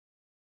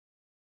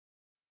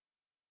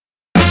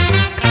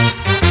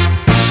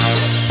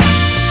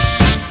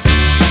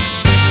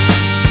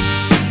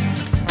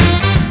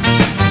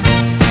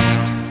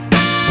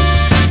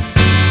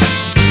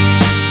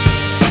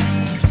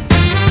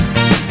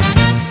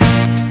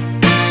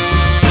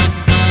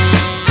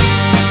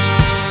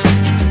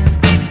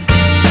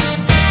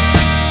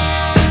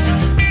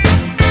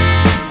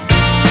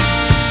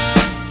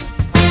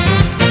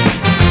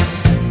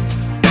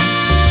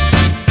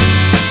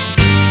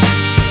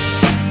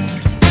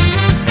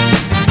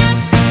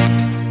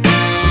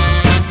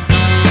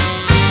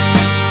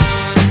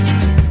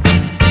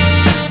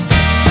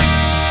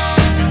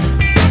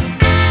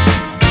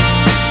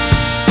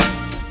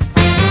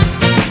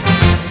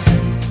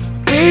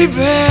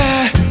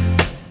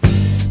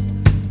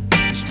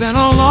been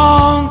a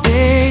long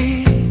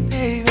day,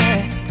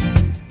 baby.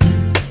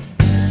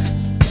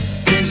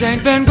 Things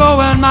ain't been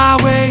going my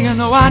way, you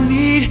know I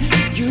need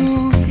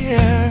you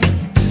here.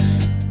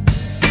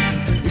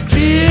 You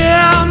clear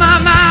my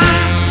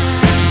mind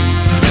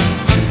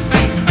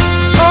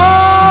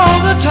all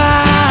the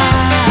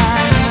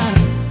time.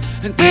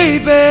 And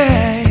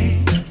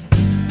baby,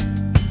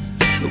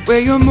 the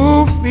way you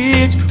move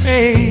me, it's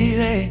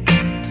crazy.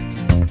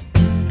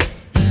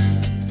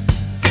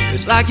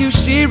 It's like you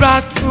see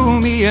right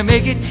through me and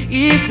make it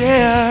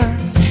easier.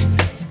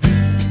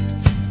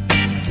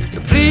 You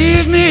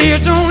please me, you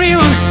don't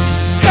even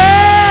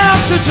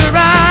have to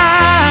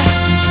try.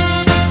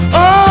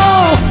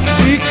 Oh,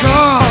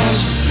 because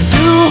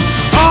you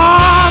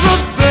are the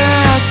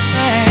best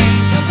thing.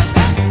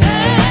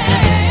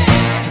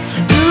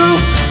 You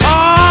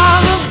are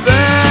the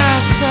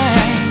best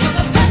thing.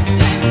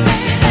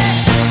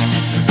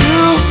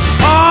 You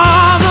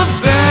are the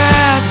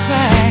best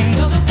thing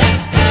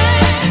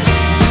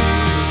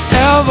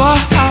ever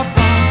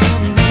happened to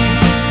me.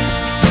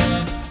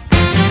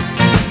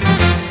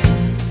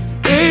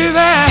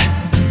 Baby,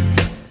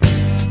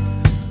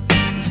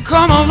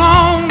 come a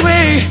long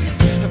way,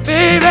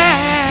 baby.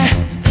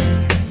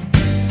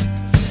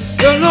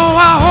 You know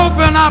I hope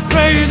and I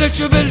pray that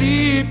you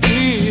believe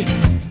me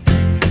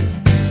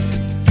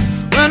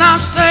when I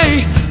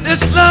say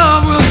this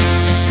love will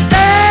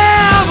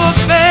never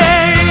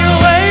fade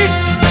away.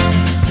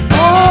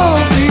 Oh,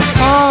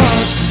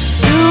 because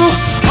you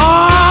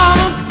are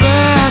the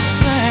best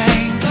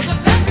thing.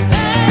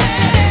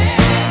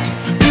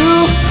 You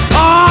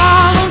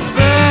are the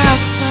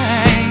best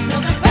thing.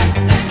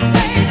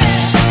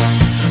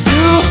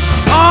 You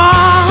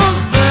are the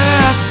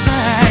best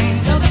thing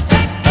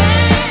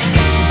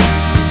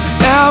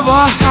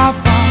ever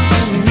happened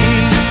to me.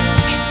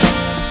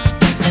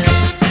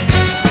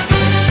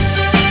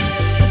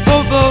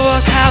 Both of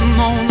us have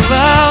known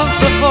love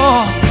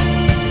before.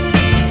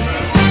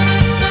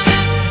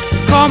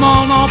 Come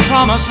on, no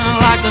promising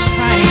like the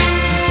spring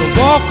to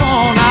walk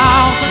on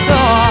out the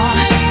door.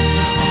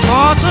 Our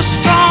hearts are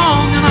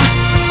strong and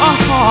our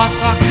hearts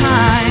are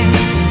kind.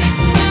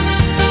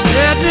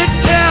 Let me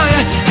tell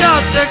you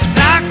just exactly